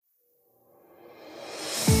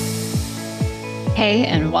Hey,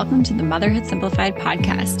 and welcome to the Motherhood Simplified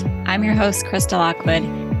podcast. I'm your host, Krista Lockwood.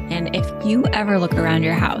 And if you ever look around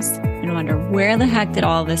your house and wonder where the heck did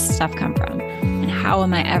all this stuff come from and how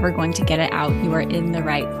am I ever going to get it out, you are in the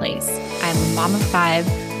right place. I'm a mom of 5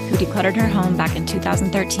 who decluttered her home back in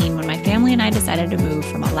 2013 when my family and I decided to move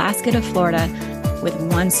from Alaska to Florida with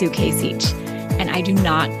 1 suitcase each. And I do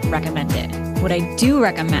not recommend it. What I do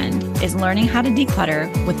recommend is learning how to declutter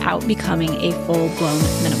without becoming a full-blown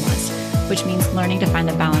minimalist, which means learning to find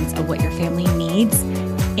the balance of what your family needs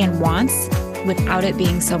and wants without it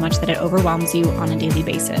being so much that it overwhelms you on a daily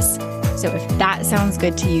basis. So if that sounds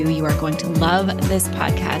good to you, you are going to love this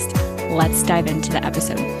podcast. Let's dive into the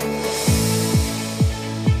episode.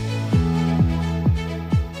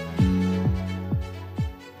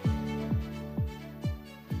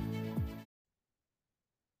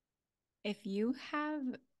 If you have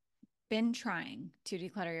been trying to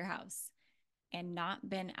declutter your house and not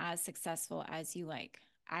been as successful as you like,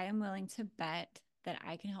 I am willing to bet that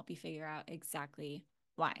I can help you figure out exactly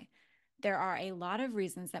why. There are a lot of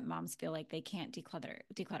reasons that moms feel like they can't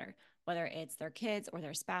declutter, whether it's their kids or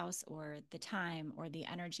their spouse or the time or the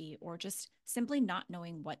energy or just simply not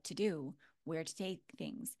knowing what to do, where to take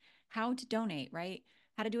things, how to donate, right?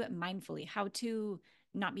 How to do it mindfully, how to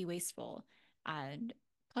not be wasteful. And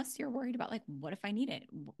plus you're worried about like, what if I need it?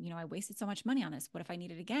 I wasted so much money on this. What if I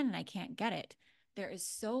need it again and I can't get it? There is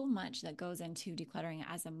so much that goes into decluttering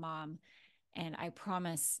as a mom. And I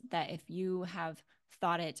promise that if you have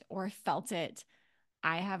thought it or felt it,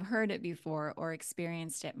 I have heard it before or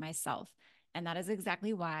experienced it myself. And that is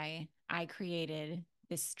exactly why I created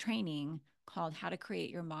this training called How to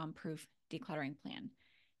Create Your Mom-Proof Decluttering Plan.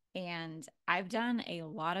 And I've done a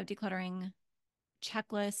lot of decluttering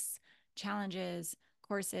checklists, challenges,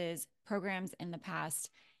 courses, programs in the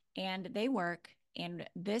past, and they work. And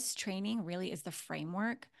this training really is the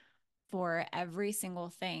framework for every single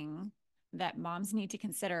thing that moms need to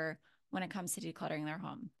consider when it comes to decluttering their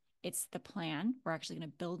home. It's the plan. We're actually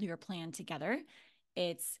going to build your plan together.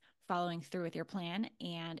 It's following through with your plan,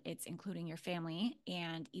 and it's including your family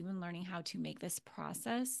and even learning how to make this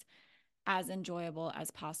process as enjoyable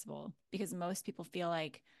as possible, because most people feel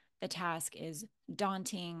like the task is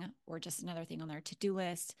daunting or just another thing on their to-do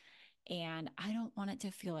list. And I don't want it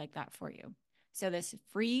to feel like that for you. So this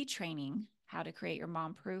free training, How to Create Your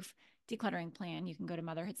Mom-Proof Decluttering Plan, you can go to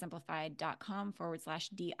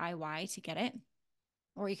motherhoodsimplified.com/DIY to get it.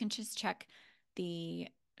 Or you can just check the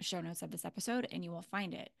show notes of this episode and you will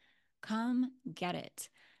find it. Come get it.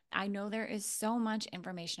 I know there is so much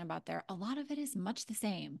information about there. A lot of it is much the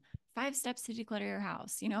same. 5 steps to declutter your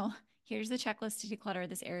house. Here's the checklist to declutter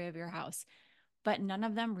this area of your house. But none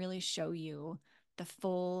of them really show you the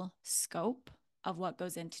full scope of what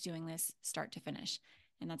goes into doing this start to finish.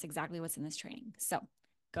 And that's exactly what's in this training. So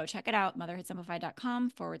go check it out,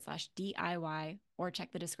 motherhoodsimplified.com/DIY, or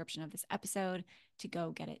check the description of this episode to go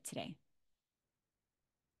get it today.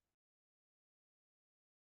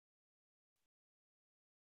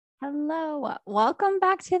 Hello, welcome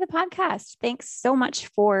back to the podcast. Thanks so much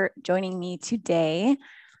for joining me today.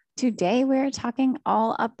 Today, we're talking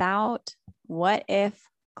all about what if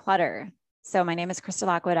clutter. So my name is Krista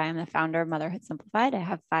Lockwood. I am the founder of Motherhood Simplified. I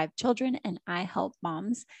have 5 children and I help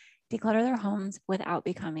moms declutter their homes without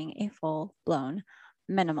becoming a full-blown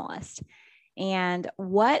minimalist. And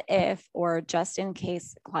what if, or just in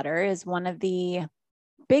case clutter, is one of the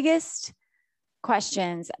biggest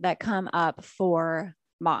questions that come up for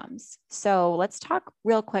moms. So let's talk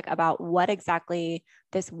real quick about what exactly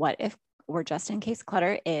this what if or just in case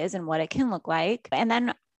clutter is and what it can look like. And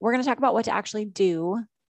then we're going to talk about what to actually do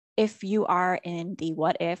if you are in the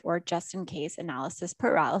what if or just in case analysis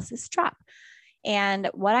paralysis trap. And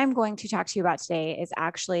what I'm going to talk to you about today is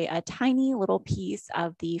actually a tiny little piece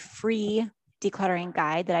of the free decluttering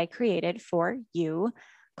guide that I created for you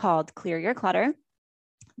called Clear Your Clutter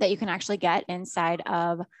that you can actually get inside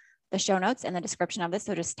of the show notes and the description of this.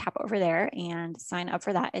 So just tap over there and sign up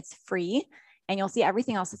for that. It's free and you'll see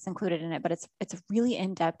everything else that's included in it, but it's a really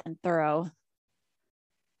in-depth and thorough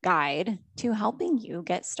guide to helping you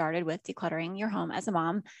get started with decluttering your home as a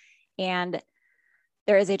mom. And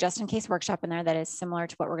there is a just in case workshop in there that is similar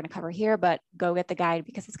to what we're going to cover here, but go get the guide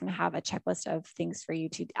because it's going to have a checklist of things for you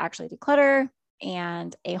to actually declutter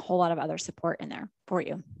and a whole lot of other support in there for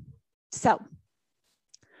you. So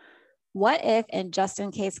what if and just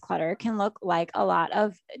in case clutter can look like a lot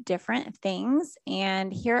of different things.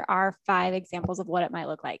 And here are 5 examples of what it might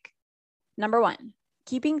look like. Number 1,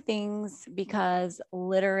 keeping things because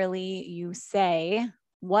literally you say,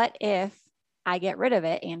 what if I get rid of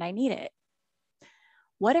it and I need it?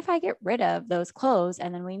 what if I get rid of those clothes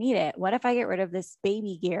and then we need it? What if I get rid of this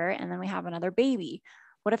baby gear and then we have another baby?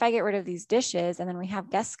 What if I get rid of these dishes and then we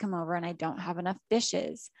have guests come over and I don't have enough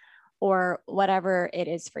dishes, or whatever it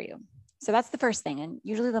is for you? So that's the first thing, and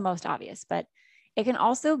usually the most obvious, but it can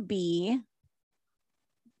also be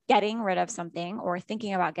getting rid of something or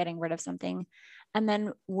thinking about getting rid of something and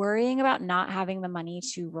then worrying about not having the money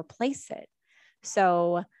to replace it.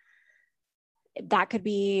 So that could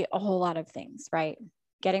be a whole lot of things, right?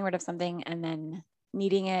 Getting rid of something and then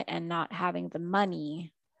needing it and not having the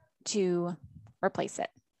money to replace it.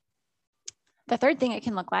 The third thing it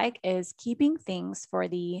can look like is keeping things for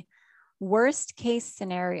the worst case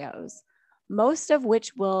scenarios, most of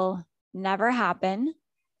which will never happen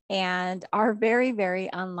and are very, very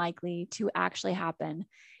unlikely to actually happen.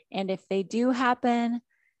 And if they do happen,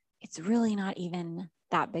 it's really not even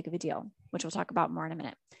that big of a deal, which we'll talk about more in a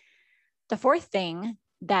minute. The fourth thing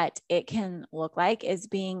that it can look like is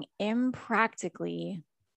being impractically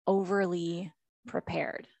overly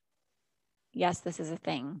prepared. Yes, this is a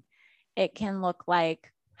thing. It can look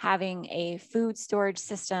like having a food storage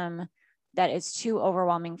system that is too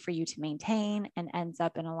overwhelming for you to maintain and ends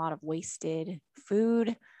up in a lot of wasted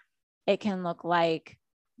food. It can look like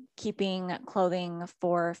keeping clothing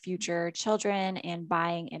for future children and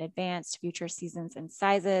buying in advance future seasons and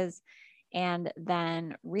sizes, and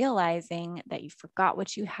then realizing that you forgot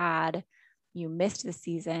what you had, you missed the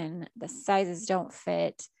season, the sizes don't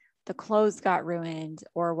fit, the clothes got ruined,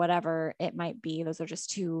 or whatever it might be. Those are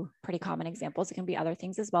just two pretty common examples. It can be other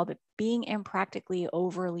things as well, but being impractically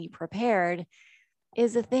overly prepared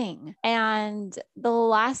is a thing. And the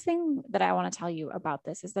last thing that I want to tell you about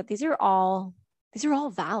this is that these are all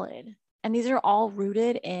valid, and these are all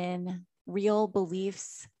rooted in real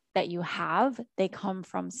beliefs that you have. They come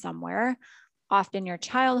from somewhere, often your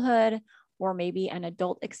childhood, or maybe an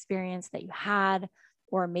adult experience that you had,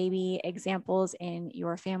 or maybe examples in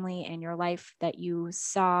your family and your life that you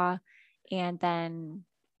saw and then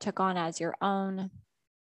took on as your own.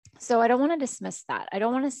 So I don't want to dismiss that. I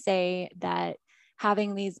don't want to say that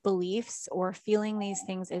having these beliefs or feeling these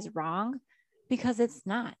things is wrong, because it's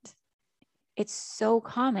not. It's so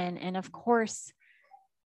common. And of course,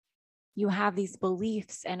 you have these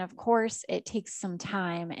beliefs. And of course, it takes some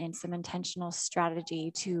time and some intentional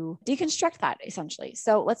strategy to deconstruct that, essentially.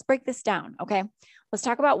 So let's break this down. Okay. Let's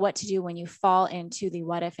talk about what to do when you fall into the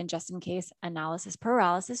what if and just in case analysis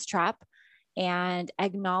paralysis trap, and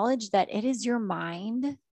acknowledge that it is your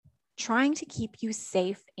mind trying to keep you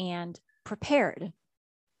safe and prepared.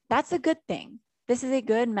 That's a good thing. This is a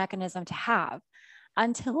good mechanism to have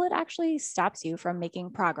until it actually stops you from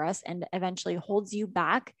making progress and eventually holds you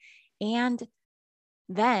back and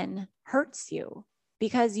then hurts you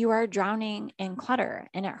because you are drowning in clutter,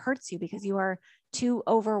 and it hurts you because you are too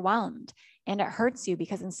overwhelmed, and it hurts you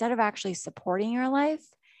because instead of actually supporting your life,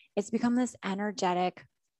 it's become this energetic,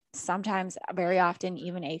 sometimes very often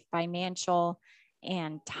even a financial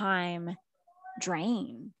and time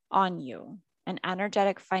drain on you, an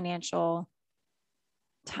energetic, financial,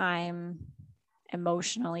 time,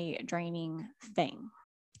 emotionally draining thing.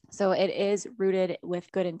 So it is rooted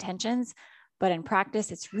with good intentions, but in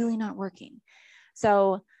practice, it's really not working.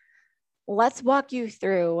 So let's walk you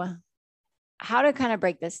through how to kind of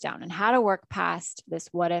break this down and how to work past this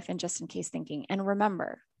what if and just in case thinking. And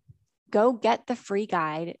remember, go get the free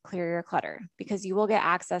guide, Clear Your Clutter, because you will get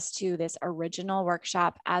access to this original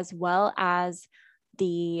workshop as well as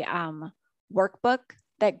the workbook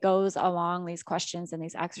that goes along these questions and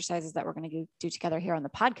these exercises that we're going to do together here on the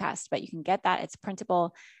podcast. But you can get that. It's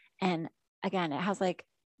printable. And again, it has like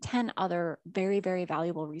 10 other very, very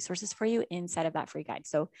valuable resources for you inside of that free guide.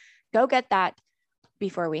 So go get that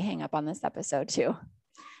before we hang up on this episode too.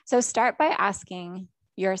 So start by asking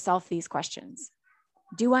yourself these questions.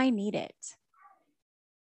 Do I need it?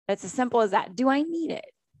 It's as simple as that. Do I need it?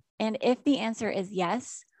 And if the answer is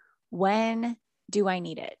yes, when do I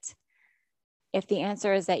need it? If the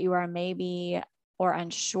answer is that you are maybe or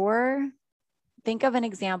unsure, think of an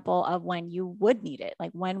example of when you would need it.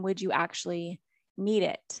 Like, when would you actually need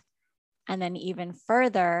it? And then even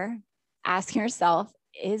further, ask yourself,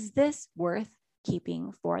 is this worth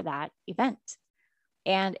keeping for that event?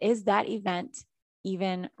 And is that event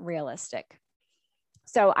even realistic?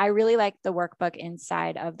 So I really like the workbook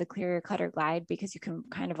inside of the Clear Your Clutter Guide because you can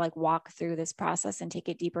kind of like walk through this process and take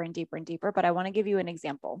it deeper and deeper and deeper. But I want to give you an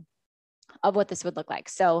example of what this would look like.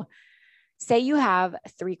 So say you have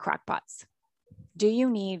 3 crock pots. Do you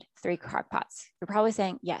need 3 crock pots? You're probably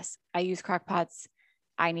saying, yes, I use crock pots.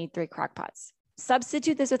 I need 3 crock pots.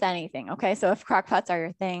 Substitute this with anything. Okay. So if crock pots are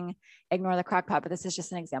your thing, ignore the crock pot, but this is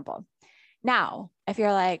just an example. Now, if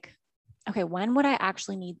you're like, okay, when would I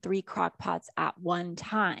actually need 3 crock pots at one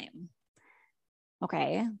time?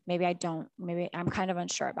 Okay, maybe I'm kind of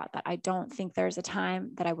unsure about that. I don't think there's a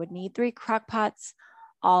time that I would need 3 crock pots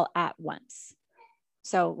all at once.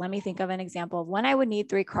 So let me think of an example of when I would need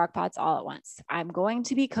 3 crock pots all at once. I'm going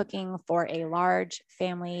to be cooking for a large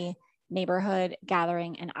family neighborhood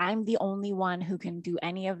gathering, and I'm the only one who can do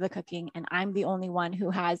any of the cooking, and I'm the only one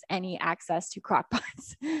who has any access to crock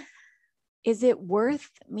pots. Is it worth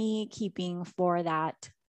me keeping for that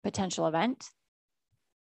potential event?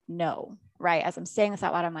 No, right? As I'm saying this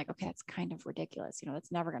out loud, I'm like, okay, that's kind of ridiculous.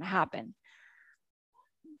 That's never going to happen.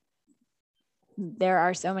 There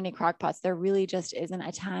are so many crock pots. There really just isn't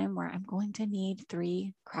a time where I'm going to need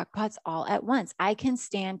 3 crock pots all at once. I can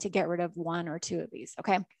stand to get rid of 1 or 2 of these.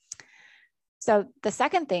 Okay. So the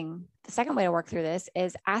second way to work through this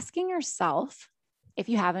is asking yourself if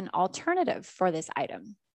you have an alternative for this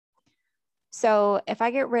item. So if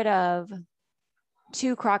I get rid of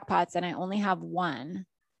 2 crock pots and I only have 1,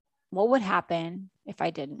 what would happen if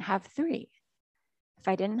I didn't have 3? If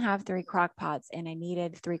I didn't have 3 crock pots and I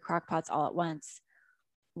needed 3 crock pots all at once,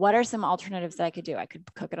 what are some alternatives that I could do? I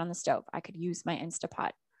could cook it on the stove. I could use my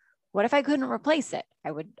Instapot. What if I couldn't replace it?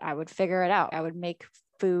 I would figure it out. I would make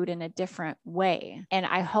food in a different way. And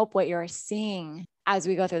I hope what you're seeing as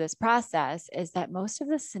we go through this process is that most of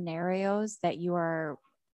the scenarios that you are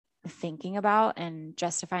thinking about and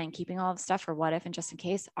justifying keeping all the stuff for what if and just in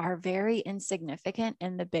case are very insignificant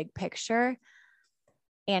in the big picture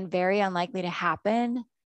and very unlikely to happen,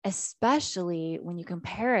 especially when you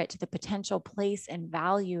compare it to the potential place and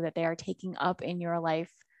value that they are taking up in your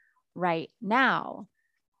life right now,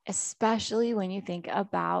 especially when you think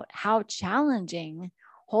about how challenging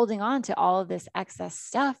holding on to all of this excess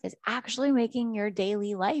stuff is actually making your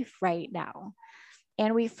daily life right now.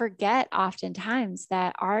 And we forget oftentimes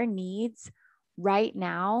that our needs right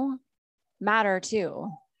now matter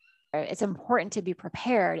too. It's important to be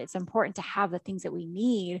prepared. It's important to have the things that we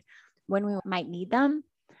need when we might need them,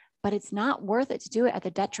 but it's not worth it to do it at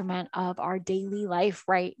the detriment of our daily life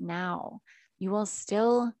right now. You will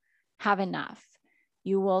still have enough.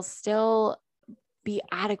 You will still be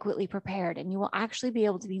adequately prepared, and you will actually be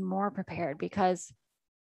able to be more prepared, because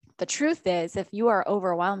the truth is, if you are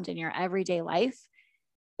overwhelmed in your everyday life,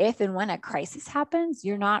 if and when a crisis happens,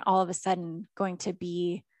 you're not all of a sudden going to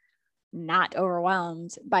be not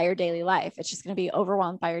overwhelmed by your daily life. It's just going to be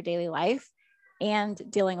overwhelmed by your daily life and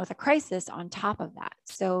dealing with a crisis on top of that.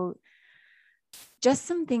 So just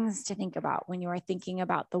some things to think about when you are thinking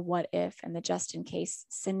about the what if and the just in case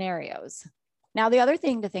scenarios. Now, the other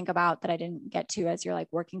thing to think about that I didn't get to as you're like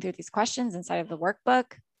working through these questions inside of the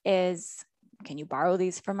workbook is, can you borrow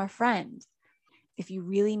these from a friend? If you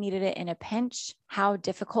really needed it in a pinch, how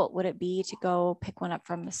difficult would it be to go pick one up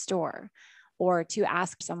from the store, or to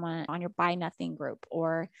ask someone on your Buy Nothing group,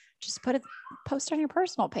 or just post on your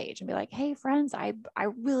personal page and be like, hey friends, I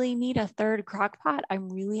really need a 3rd crock pot. I'm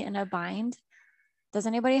really in a bind. Does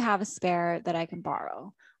anybody have a spare that I can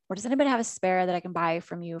borrow? Or does anybody have a spare that I can buy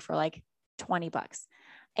from you for like $20?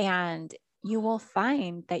 And you will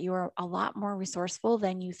find that you are a lot more resourceful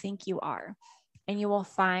than you think you are. And you will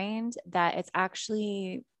find that it's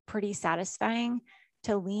actually pretty satisfying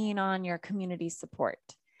to lean on your community support.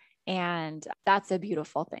 And that's a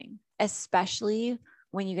beautiful thing, especially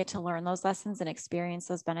when you get to learn those lessons and experience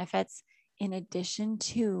those benefits, in addition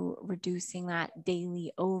to reducing that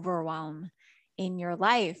daily overwhelm in your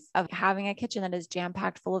life of having a kitchen that is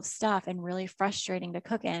jam-packed full of stuff and really frustrating to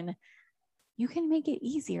cook in. You can make it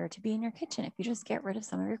easier to be in your kitchen if you just get rid of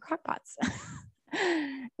some of your crock pots.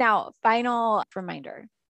 Now, final reminder,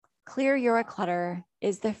 Clear Your Clutter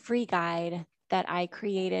is the free guide that I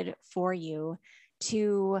created for you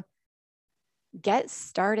to get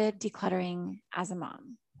started decluttering as a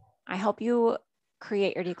mom. I help you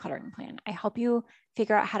create your decluttering plan. I help you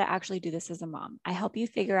figure out how to actually do this as a mom. I help you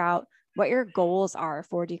figure out what your goals are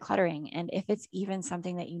for decluttering and if it's even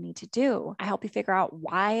something that you need to do. I help you figure out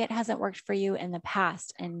why it hasn't worked for you in the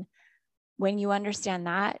past. And when you understand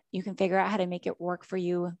that, you can figure out how to make it work for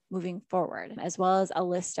you moving forward, as well as a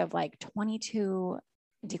list of like 22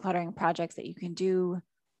 decluttering projects that you can do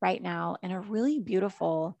right now and a really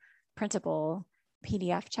beautiful printable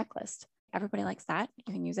PDF checklist. Everybody likes that.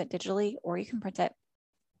 You can use it digitally or you can print it.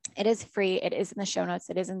 It is free. It is in the show notes.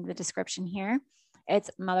 It is in the description here. It's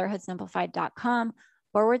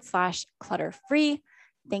motherhoodsimplified.com/clutter free.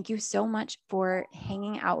 Thank you so much for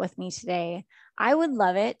hanging out with me today. I would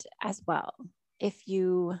love it as well if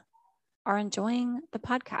you are enjoying the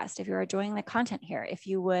podcast, if you're enjoying the content here, if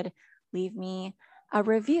you would leave me a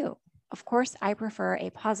review. Of course, I prefer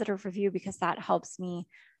a positive review because that helps me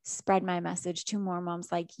spread my message to more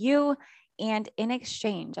moms like you. And in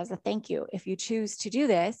exchange, as a thank you, if you choose to do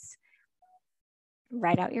this,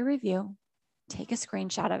 write out your review, take a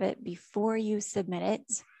screenshot of it before you submit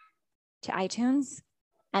it to iTunes,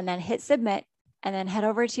 and then hit submit, and then head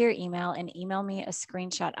over to your email and email me a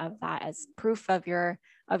screenshot of that as proof of your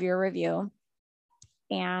review.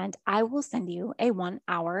 And I will send you a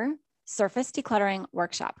 1-hour surface decluttering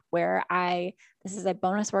workshop where this is a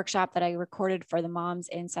bonus workshop that I recorded for the moms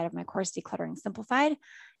inside of my course, Decluttering Simplified.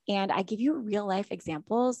 And I give you real life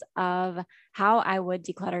examples of how I would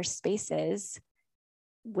declutter spaces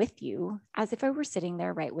with you as if I were sitting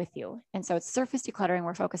there right with you. And so it's surface decluttering.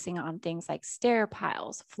 We're focusing on things like stair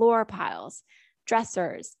piles, floor piles,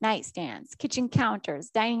 dressers, nightstands, kitchen counters,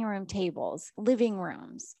 dining room tables, living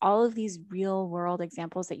rooms, all of these real world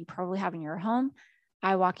examples that you probably have in your home.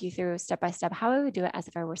 I walk you through step by step how I would do it as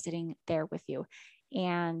if I were sitting there with you.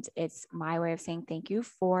 And it's my way of saying thank you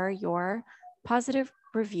for your positive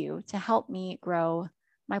review to help me grow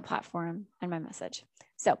my platform and my message.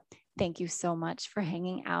 So thank you so much for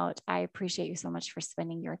hanging out. I appreciate you so much for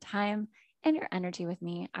spending your time and your energy with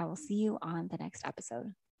me. I will see you on the next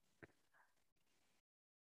episode.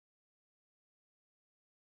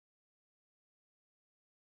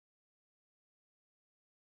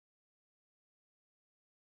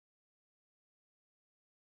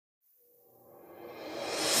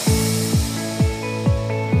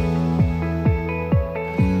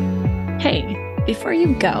 Hey, before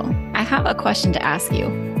you go, I have a question to ask you.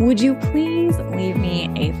 Would you please leave me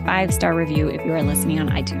a 5-star review if you are listening on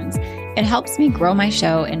iTunes? It helps me grow my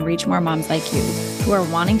show and reach more moms like you who are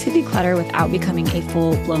wanting to declutter without becoming a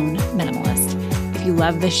full-blown minimalist. If you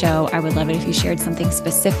love the show, I would love it if you shared something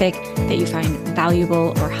specific that you find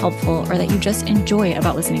valuable or helpful or that you just enjoy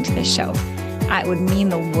about listening to this show. It would mean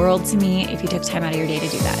the world to me if you took time out of your day to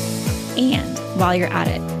do that. And while you're at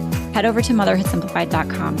it, head over to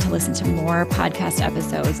motherhoodsimplified.com to listen to more podcast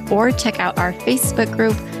episodes or check out our Facebook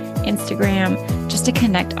group, Instagram, just to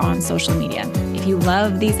connect on social media. If you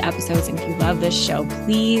love these episodes and if you love this show,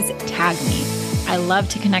 please tag me. I love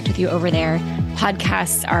to connect with you over there.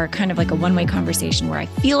 Podcasts are kind of like a one-way conversation where I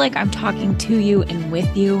feel like I'm talking to you and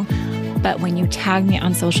with you. But when you tag me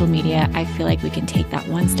on social media, I feel like we can take that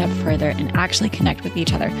one step further and actually connect with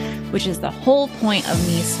each other, which is the whole point of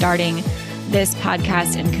me starting this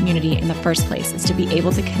podcast and community in the first place, is to be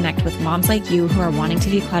able to connect with moms like you who are wanting to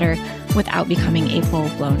declutter without becoming a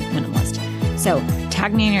full-blown minimalist. So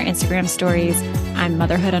tag me in your Instagram stories. I'm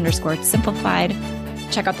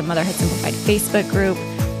motherhood_simplified. Check out the Motherhood Simplified Facebook group,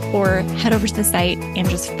 or head over to the site and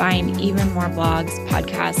just find even more blogs,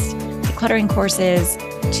 podcasts, decluttering courses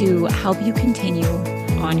to help you continue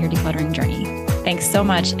on your decluttering journey. Thanks so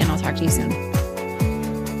much, and I'll talk to you soon.